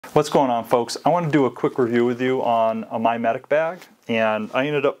What's going on, folks? I want to do a quick review with you on a MyMedic bag, and I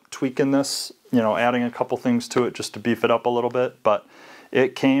ended up tweaking this, adding a couple things to it just to beef it up a little bit, but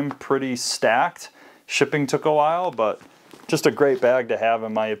it came pretty stacked. Shipping took a while, but just a great bag to have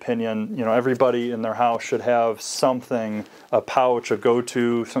in my opinion. Everybody in their house should have something, a pouch, a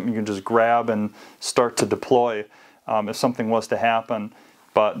go-to, something you can just grab and start to deploy if something was to happen.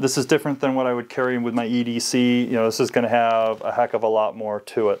 But this is different than what I would carry with my EDC. This is going to have a heck of a lot more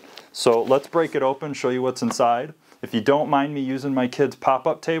to it. So let's break it open, show you what's inside. If you don't mind me using my kid's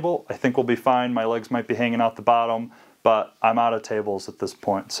pop-up table, I think we'll be fine. My legs might be hanging out the bottom, but I'm out of tables at this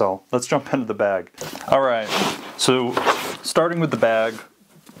point. So let's jump into the bag. All right, so starting with the bag,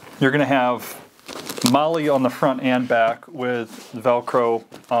 you're going to have Molly on the front and back with Velcro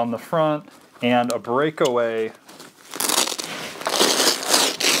on the front and a breakaway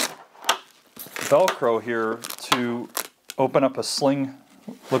Velcro here to open up a sling.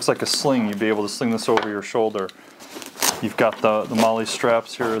 Looks like a sling. You'd be able to sling this over your shoulder. You've got the Molly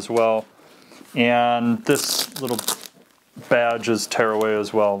straps here as well. And this little badge is tearaway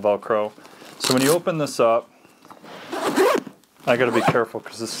as well, Velcro. So when you open this up, I gotta be careful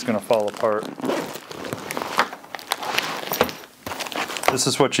because this is gonna fall apart. This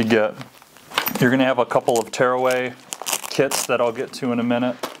is what you get. You're gonna have a couple of tearaway kits that I'll get to in a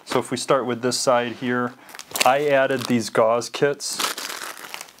minute. So if we start with this side here, I added these gauze kits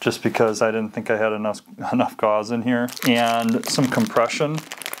just because I didn't think I had enough gauze in here, and some compression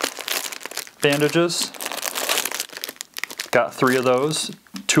bandages. Got 3 of those.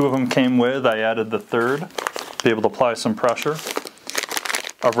 2 of them came with. I added the 3rd to be able to apply some pressure.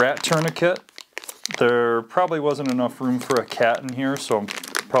 A rat tourniquet. There probably wasn't enough room for a cat in here, so I'm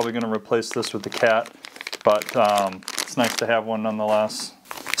probably going to replace this with the cat, but it's nice to have one nonetheless.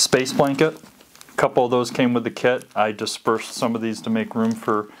 Space blanket. A couple of those came with the kit. I dispersed some of these to make room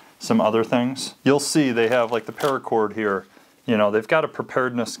for some other things. You'll see they have like the paracord here. They've got a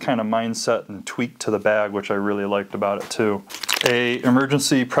preparedness kind of mindset and tweak to the bag, which I really liked about it too. A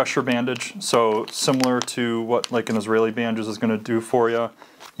emergency pressure bandage, so similar to what like an Israeli bandage is going to do for you.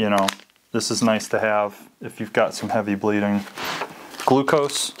 This is nice to have if you've got some heavy bleeding.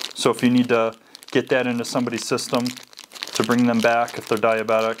 Glucose, so if you need to get that into somebody's system to bring them back if they're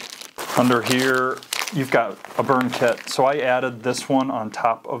diabetic. Under here, you've got a burn kit. So I added this one on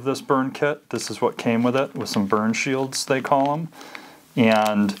top of this burn kit. This is what came with it, with some burn shields, they call them.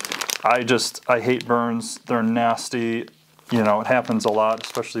 And I hate burns. They're nasty. It happens a lot,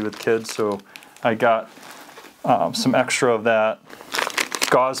 especially with kids. So I got some extra of that.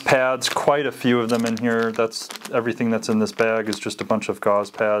 Gauze pads, quite a few of them in here. That's everything that's in this bag is just a bunch of gauze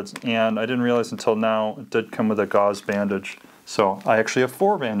pads. And I didn't realize until now it did come with a gauze bandage. So I actually have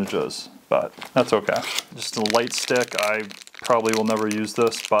 4 bandages, but that's okay. Just a light stick. I probably will never use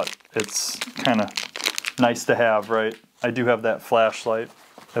this, but it's kind of nice to have, right? I do have that flashlight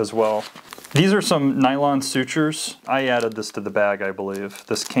as well. These are some nylon sutures. I added this to the bag, I believe.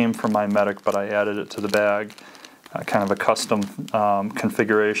 This came from MyMedic, but I added it to the bag. Kind of a custom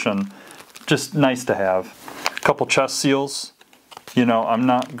configuration. Just nice to have. A couple chest seals. I'm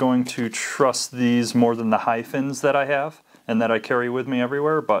not going to trust these more than the high fins that I have and that I carry with me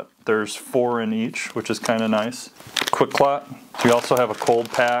everywhere, but there's 4 in each, which is kind of nice. Quick clot. We also have a cold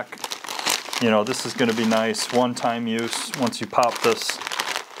pack. This is going to be nice, one-time use. Once you pop this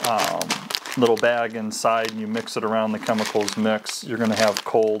little bag inside and you mix it around, the chemicals mix, you're going to have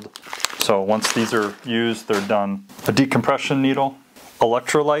cold. So once these are used, they're done. A decompression needle.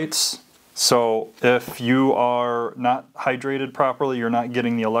 Electrolytes. So if you are not hydrated properly, you're not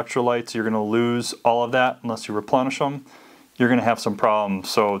getting the electrolytes, you're going to lose all of that unless you replenish them. You're going to have some problems.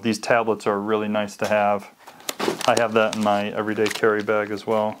 So these tablets are really nice to have. I have that in my everyday carry bag as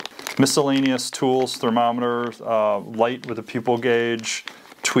well. Miscellaneous tools, thermometers, light with a pupil gauge,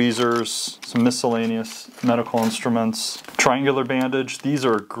 tweezers, some miscellaneous medical instruments. Triangular bandage. These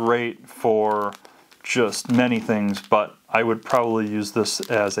are great for just many things, but I would probably use this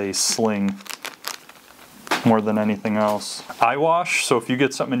as a sling more than anything else. Eye wash. So if you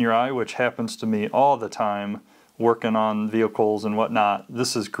get something in your eye, which happens to me all the time, working on vehicles and whatnot,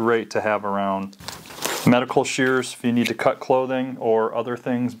 this is great to have around. Medical shears if you need to cut clothing or other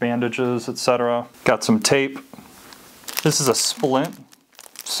things, bandages, etc. Got some tape. This is a splint.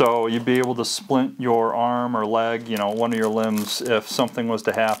 So you'd be able to splint your arm or leg, one of your limbs if something was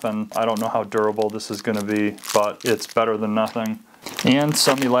to happen. I don't know how durable this is going to be, but it's better than nothing. And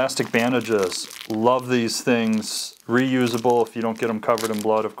some elastic bandages. Love these things. Reusable if you don't get them covered in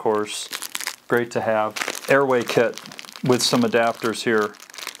blood, of course. Great to have. Airway kit with some adapters here.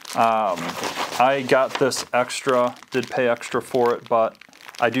 I got this extra, did pay extra for it, but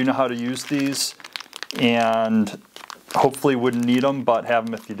I do know how to use these, and hopefully wouldn't need them, but have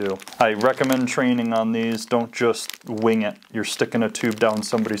them if you do. I recommend training on these. Don't just wing it. You're sticking a tube down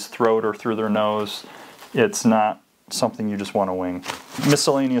somebody's throat or through their nose. It's not something you just want to wing.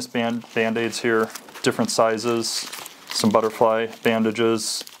 Miscellaneous band-aids here, different sizes, some butterfly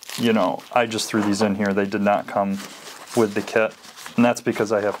bandages. You know, I just threw these in here. They did not come with the kit, and that's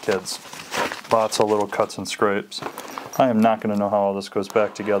because I have kids. Lots of little cuts and scrapes. I am not going to know how all this goes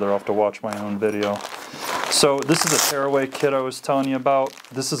back together. I'll have to watch my own video. So this is a tearaway kit I was telling you about.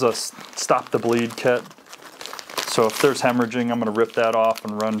 This is a stop the bleed kit. So if there's hemorrhaging, I'm going to rip that off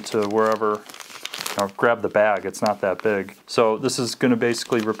and run to wherever, or grab the bag. It's not that big. So this is going to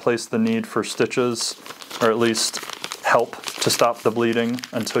basically replace the need for stitches, or at least help to stop the bleeding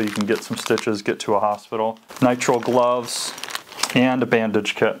until you can get some stitches, get to a hospital. Nitrile gloves and a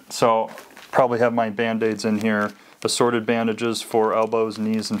bandage kit. So probably have my band-aids in here. Assorted bandages for elbows,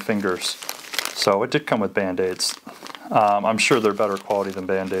 knees, and fingers. So it did come with band-aids. I'm sure they're better quality than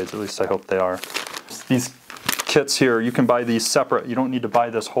band-aids, at least I hope they are. These kits here, you can buy these separate. You don't need to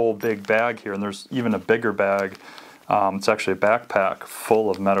buy this whole big bag here, and there's even a bigger bag. It's actually a backpack full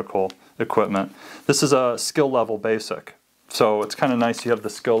of medical equipment. This is a skill level basic. So it's kind of nice you have the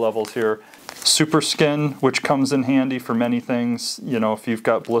skill levels here. Super Skin, which comes in handy for many things. You know, if you've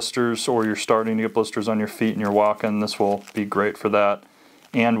got blisters or you're starting to get blisters on your feet and you're walking, this will be great for that.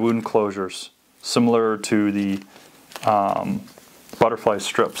 And wound closures, similar to the butterfly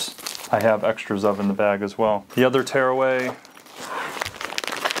strips. I have extras of in the bag as well. The other tearaway,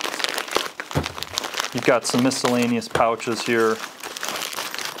 you've got some miscellaneous pouches here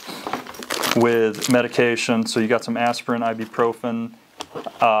with medication. So you got some aspirin, ibuprofen,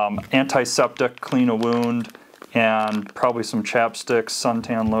 antiseptic, clean a wound, and probably some chapsticks,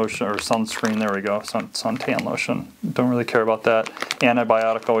 suntan lotion, or sunscreen, there we go, suntan lotion. Don't really care about that.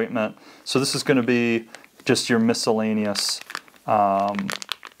 Antibiotic ointment. So this is going to be just your miscellaneous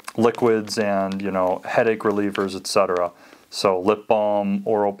liquids and, you know, headache relievers, etc. So lip balm,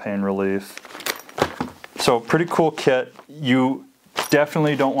 oral pain relief. So pretty cool kit. You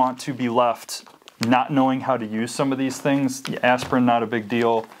definitely don't want to be left not knowing how to use some of these things. The aspirin, not a big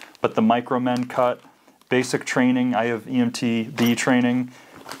deal, but the micromen cut, basic training. I have EMTB training.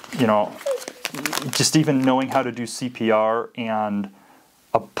 You know, just even knowing how to do CPR and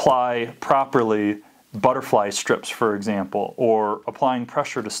apply properly butterfly strips, for example, or applying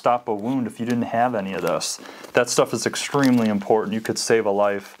pressure to stop a wound if you didn't have any of this. That stuff is extremely important. You could save a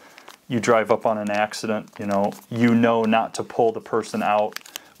life. You drive up on an accident, you know not to pull the person out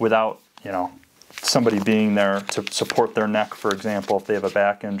without, you know, somebody being there to support their neck, for example, if they have a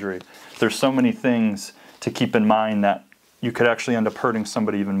back injury. There's so many things to keep in mind that you could actually end up hurting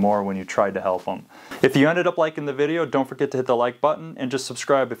somebody even more when you tried to help them. If you ended up liking the video, don't forget to hit the like button and just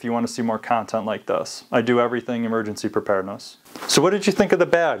subscribe if you want to see more content like this. I do everything emergency preparedness. So what did you think of the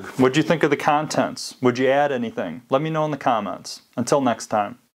bag? What did you think of the contents? Would you add anything? Let me know in the comments. Until next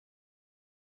time.